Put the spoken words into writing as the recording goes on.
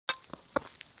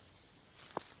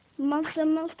Monster,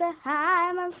 monster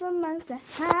high, monster, monster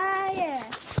high,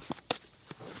 yeah.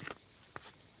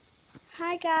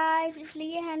 Hi guys, it's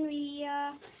Leah Henry.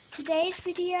 Today's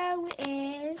video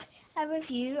is a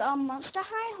review on Monster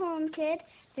High Haunted,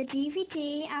 the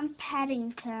DVD, and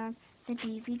Paddington, the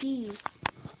DVD.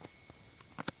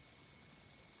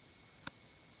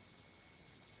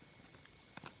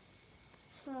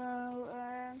 So,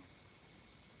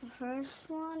 the first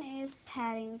one is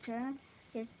Paddington.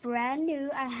 It's brand new.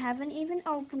 I haven't even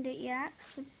opened it yet.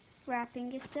 The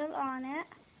wrapping is still on it.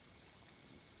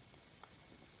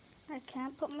 I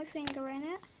can't put my finger in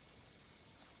it.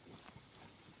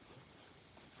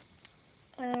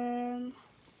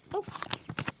 Oh.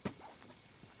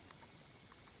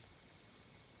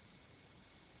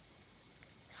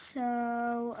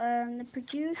 So, the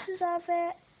producers of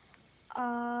it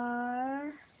are,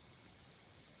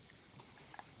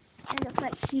 it looks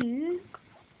like Hugh.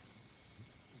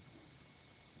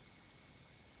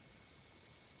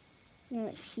 Yeah,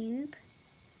 it's Hugh.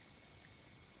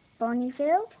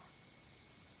 Bonneville.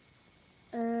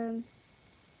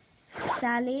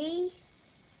 Sally.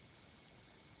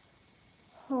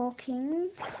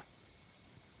 Hawkins.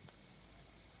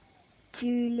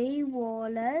 Julie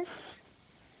Wallace.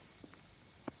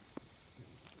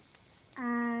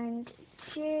 And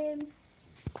Jim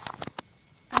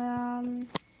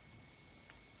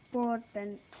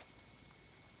Broadbent.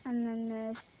 And then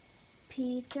there's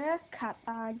Peter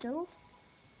Capidal,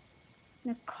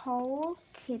 Nicole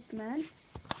Kidman,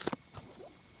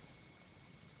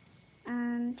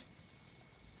 and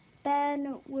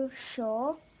Ben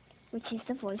Whishaw, which is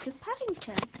the voice of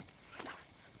Paddington.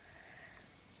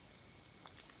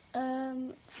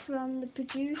 From the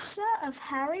producer of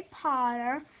Harry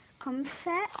Potter comes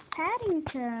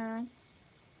Paddington.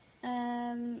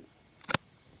 And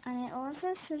it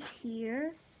also says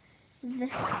here, the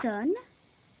Sun,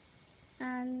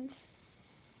 and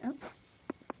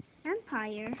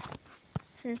Empire.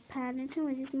 Says Paddington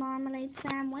with his marmalade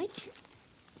sandwich.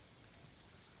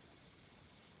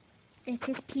 It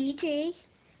is PG,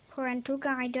 parental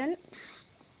guidance.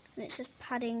 And it says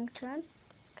Paddington.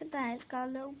 Look at that, it's got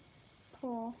a little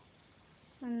paw.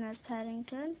 And there's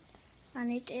Paddington.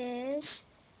 And it is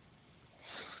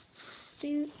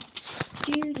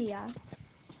Studio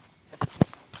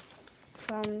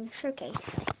from Showcase.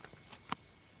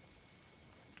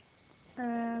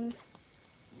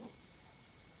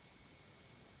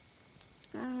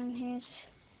 And here's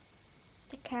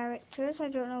the characters. I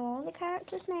don't know all the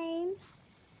characters' names.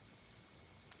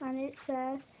 And it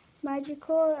says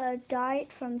magical diet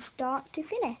from start to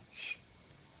finish.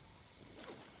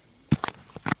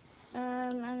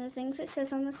 And the things it says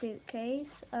on the suitcase,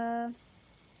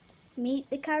 meet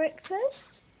the characters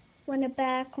when a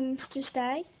bear comes to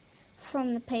stay,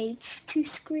 from the page to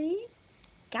screen,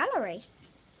 gallery.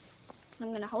 I'm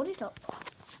going to hold it up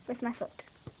with my foot.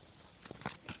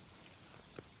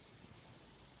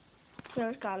 So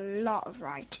it's got a lot of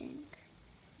writing.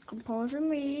 You can pause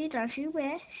and read as you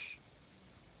wish.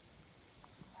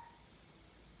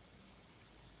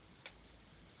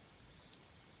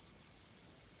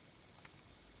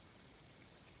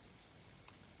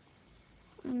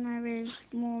 And there is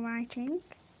more writing.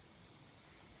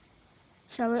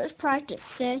 So it was priced at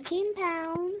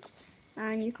 £13,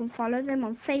 and you can follow them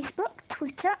on Facebook,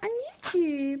 Twitter and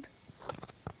YouTube.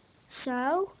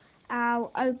 So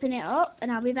I'll open it up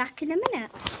and I'll be back in a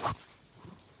minute.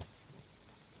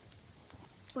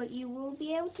 But you will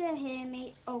be able to hear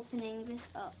me opening this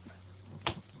up.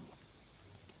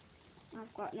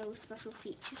 I've got no special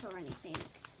features or anything.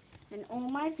 And all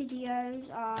my videos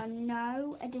are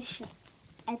no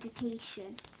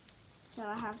editation. So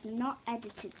I have not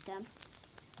edited them.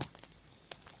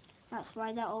 That's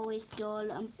why they're always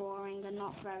dull and boring and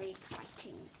not very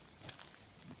exciting.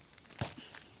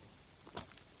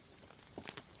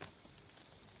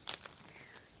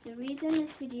 The reason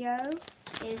this video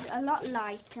is a lot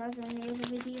lighter than the other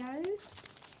videos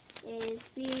is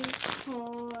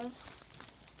because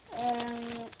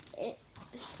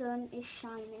the sun is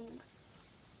shining.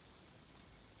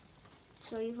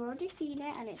 So you've already seen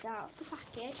it and it's out of the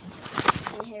package.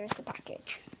 And here is the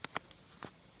package.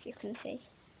 If you can see.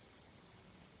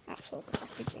 That's all the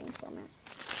packaging from it.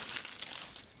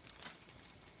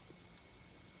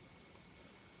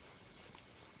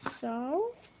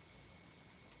 So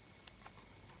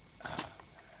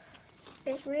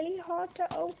it's really hard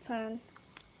to open.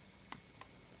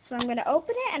 So I'm going to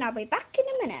open it and I'll be back in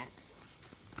a minute.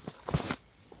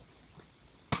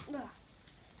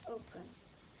 Open.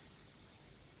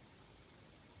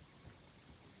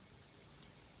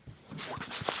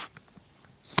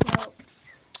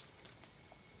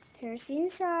 So Here's the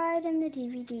inside and the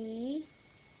DVD.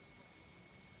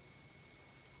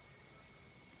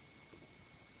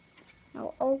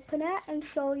 I'll open it and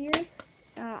show you.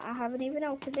 I haven't even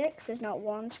opened it because there's not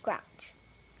one scratch.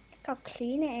 Look how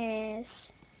clean it is.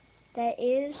 There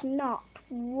is not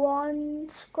one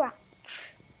scratch.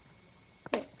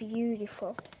 It's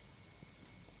beautiful.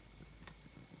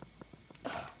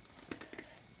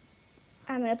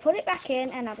 I'm going to put it back in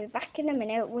and I'll be back in a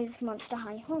minute with Monster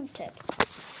High Haunted.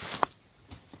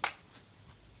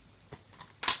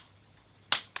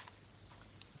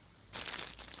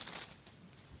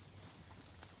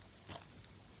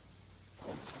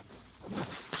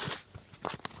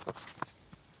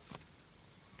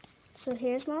 So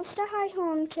here's Monster High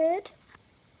Haunted.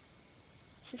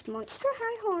 This is Monster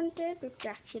High Haunted with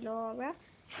Draculaura,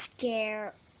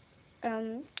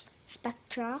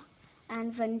 Spectra,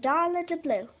 and Vandala the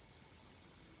Blue.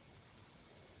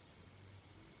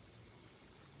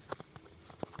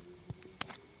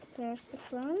 There's the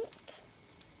front,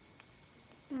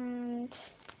 and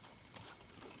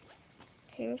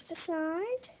here's the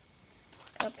side.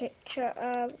 A picture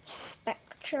of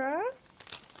Spectra.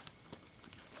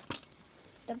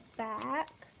 The back,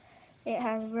 it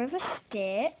has River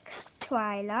Styx,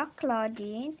 Twyla,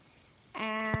 Claudine,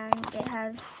 and it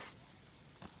has,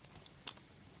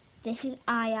 this is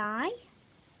II.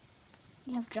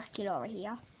 You have Draculaura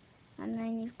here, and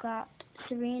then you've got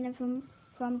Serena from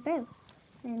Boo.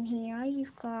 And here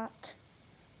you've got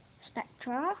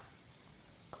Spectra,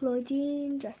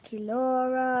 Claudine,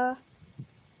 Draculaura,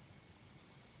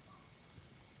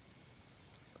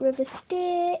 River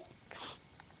Styx,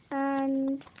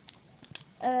 and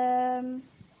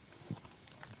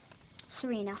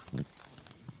Serena.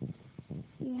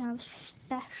 You have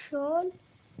special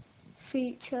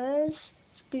features,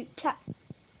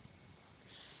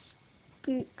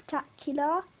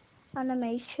 spooktacular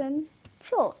animation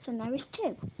shorts, and there is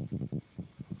 2.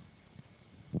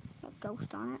 Got a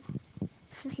ghost on it.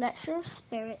 This is Let Your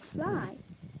Spirit Fly.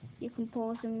 You can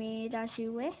pause and read as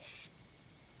you wish.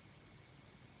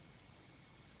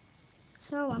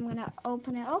 So I'm going to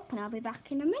open it up and I'll be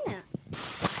back in a minute.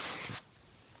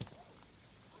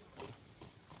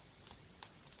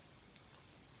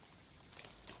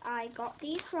 I got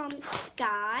these from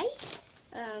Sky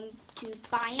to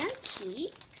buy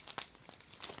antique.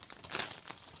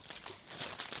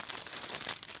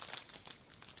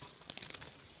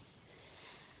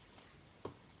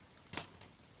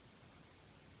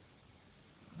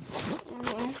 And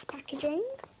there's packaging.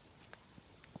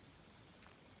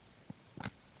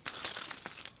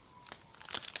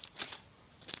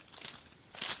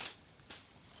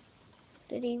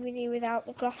 The DVD without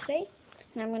the glossy,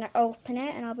 and I'm going to open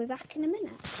it and I'll be back in a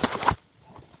minute.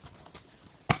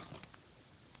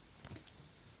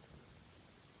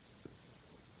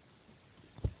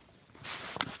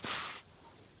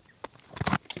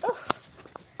 Oh,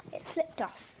 it slipped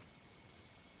off.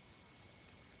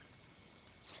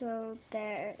 So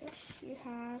there you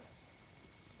have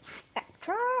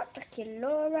Spectra,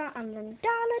 Draculaura, and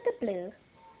Vandala the Blue.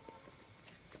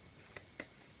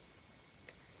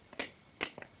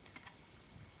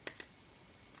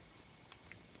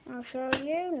 I'll show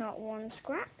you, not one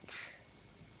scratch.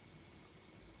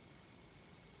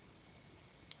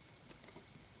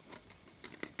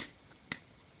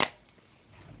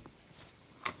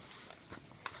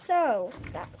 So,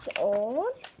 that's all.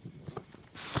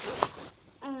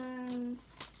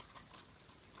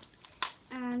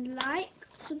 And like,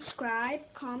 subscribe,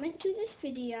 comment to this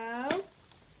video.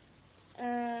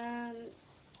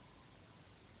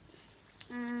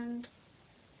 And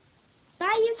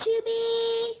bye,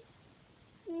 YouTubie!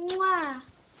 Mwah!